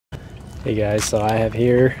Hey guys, so I have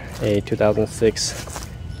here a 2006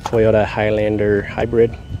 Toyota Highlander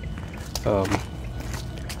hybrid.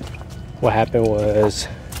 What happened was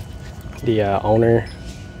the owner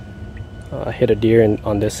hit a deer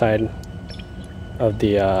on this side of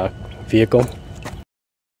the vehicle,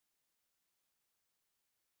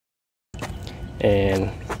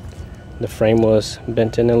 and the frame was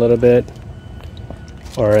bent in a little bit,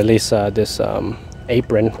 or at least this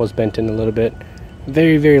apron was bent in a little bit.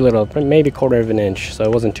 Very little, maybe quarter of an inch, so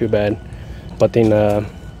it wasn't too bad. But then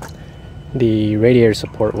the radiator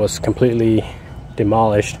support was completely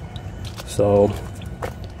demolished. So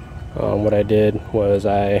what I did was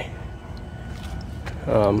I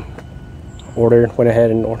went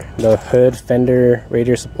ahead and ordered the hood, fender,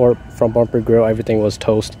 radiator support, front bumper, grill, everything was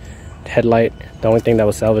toast. Headlight, the only thing that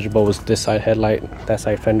was salvageable was this side headlight, that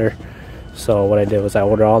side fender. So what I did was I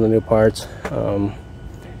ordered all the new parts.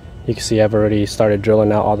 You can see I've already started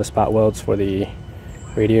drilling out all the spot welds for the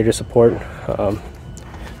radiator support.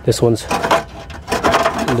 This one's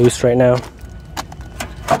loose right now. You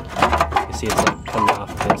can see it's like coming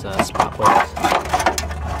off of its spot welds.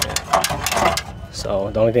 Yeah.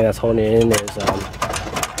 So the only thing that's holding it in is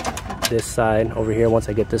this side over here. Once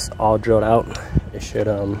I get this all drilled out, it should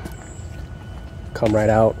come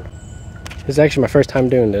right out. This is actually my first time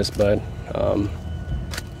doing this, but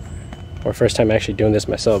or first time actually doing this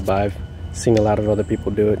myself, but I've seen a lot of other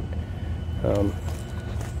people do it.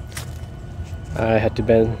 I had to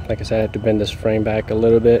bend, like I said, I had to bend this frame back a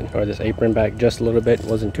little bit, or this apron back just a little bit. It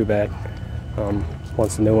wasn't too bad.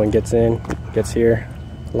 Once the new one gets here,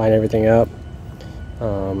 line everything up,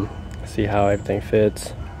 see how everything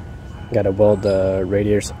fits. Got to weld the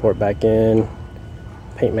radiator support back in,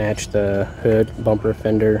 paint match the hood, bumper,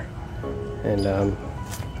 fender, and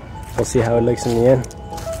we'll see how it looks in the end.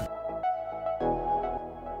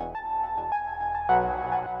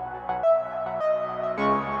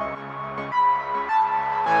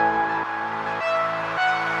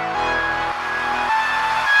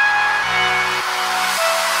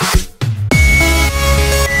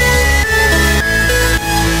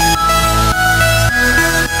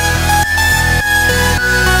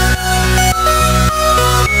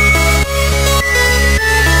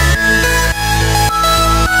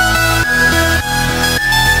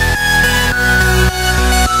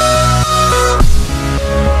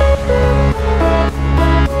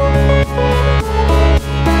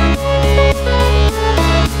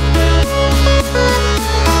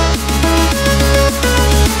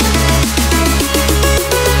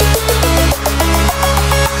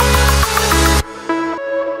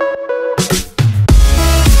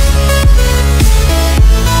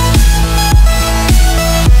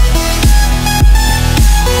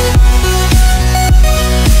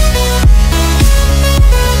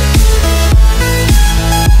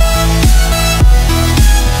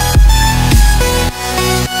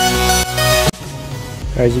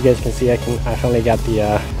 As you guys can see, I finally got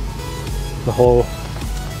the whole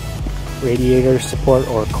radiator support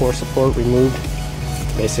or core support removed.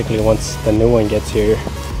 Basically, once the new one gets here,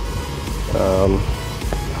 I'll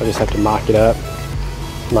just have to mock it up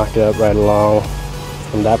right along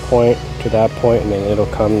from that point to that point, and then it'll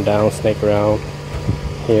come down, snake around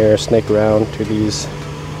here, snake around to these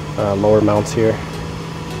lower mounts here,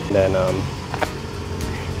 and then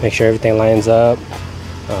make sure everything lines up.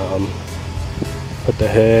 Put the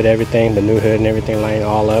hood, everything, the new hood and everything line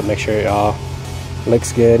all up, make sure it all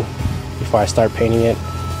looks good before I start painting it.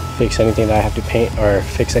 Fix anything that I have to paint, or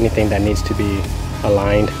fix anything that needs to be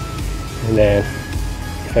aligned. And then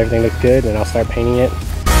if everything looks good, then I'll start painting it.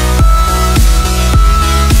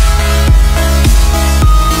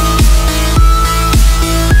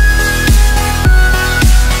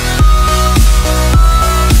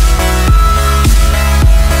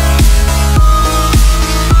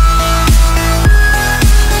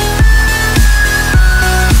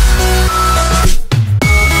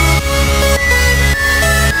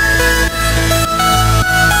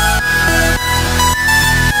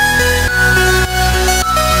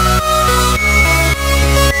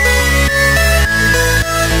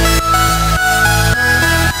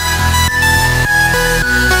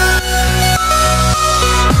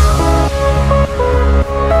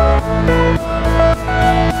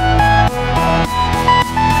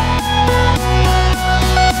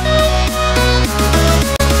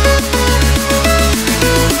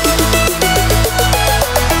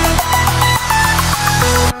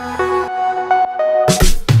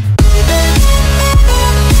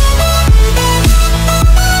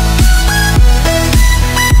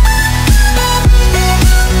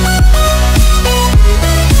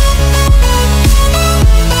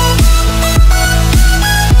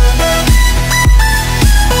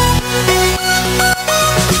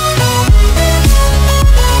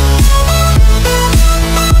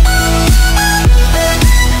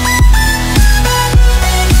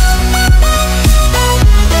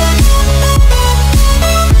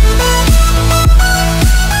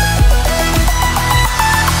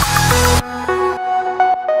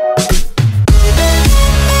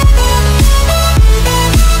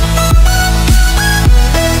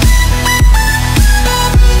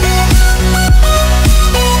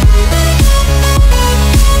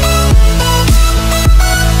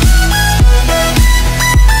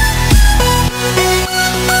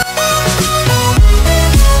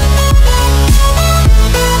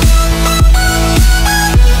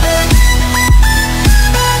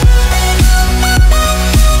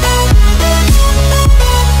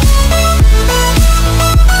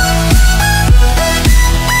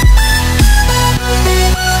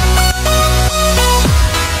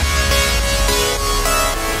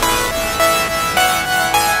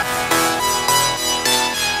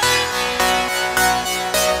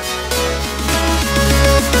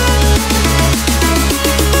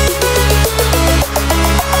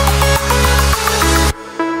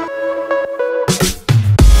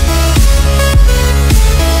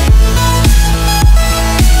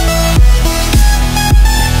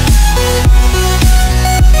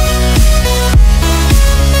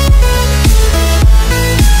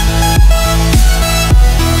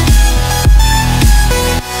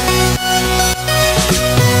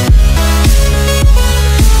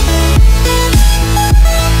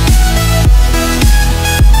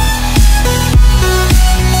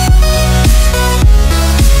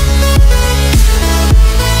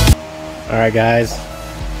 Alright guys,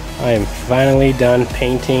 I am finally done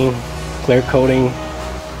painting, clear coating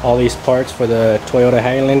all these parts for the Toyota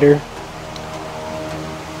Highlander.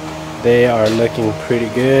 They are looking pretty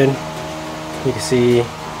good. You can see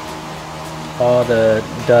all the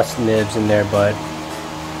dust nibs in there, but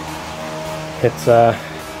it's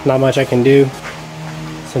not much I can do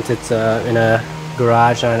since it's in a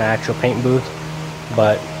garage, not an actual paint booth.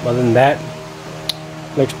 But other than that,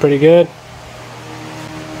 looks pretty good,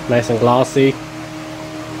 nice and glossy.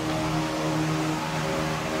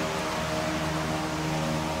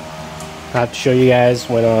 I have to show you guys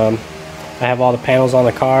when I have all the panels on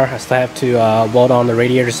the car. I still have to weld on the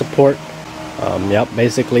radiator support. Yep,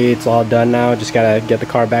 basically it's all done now. Just gotta get the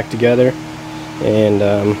car back together, and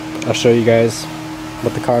I'll show you guys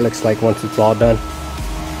what the car looks like once it's all done.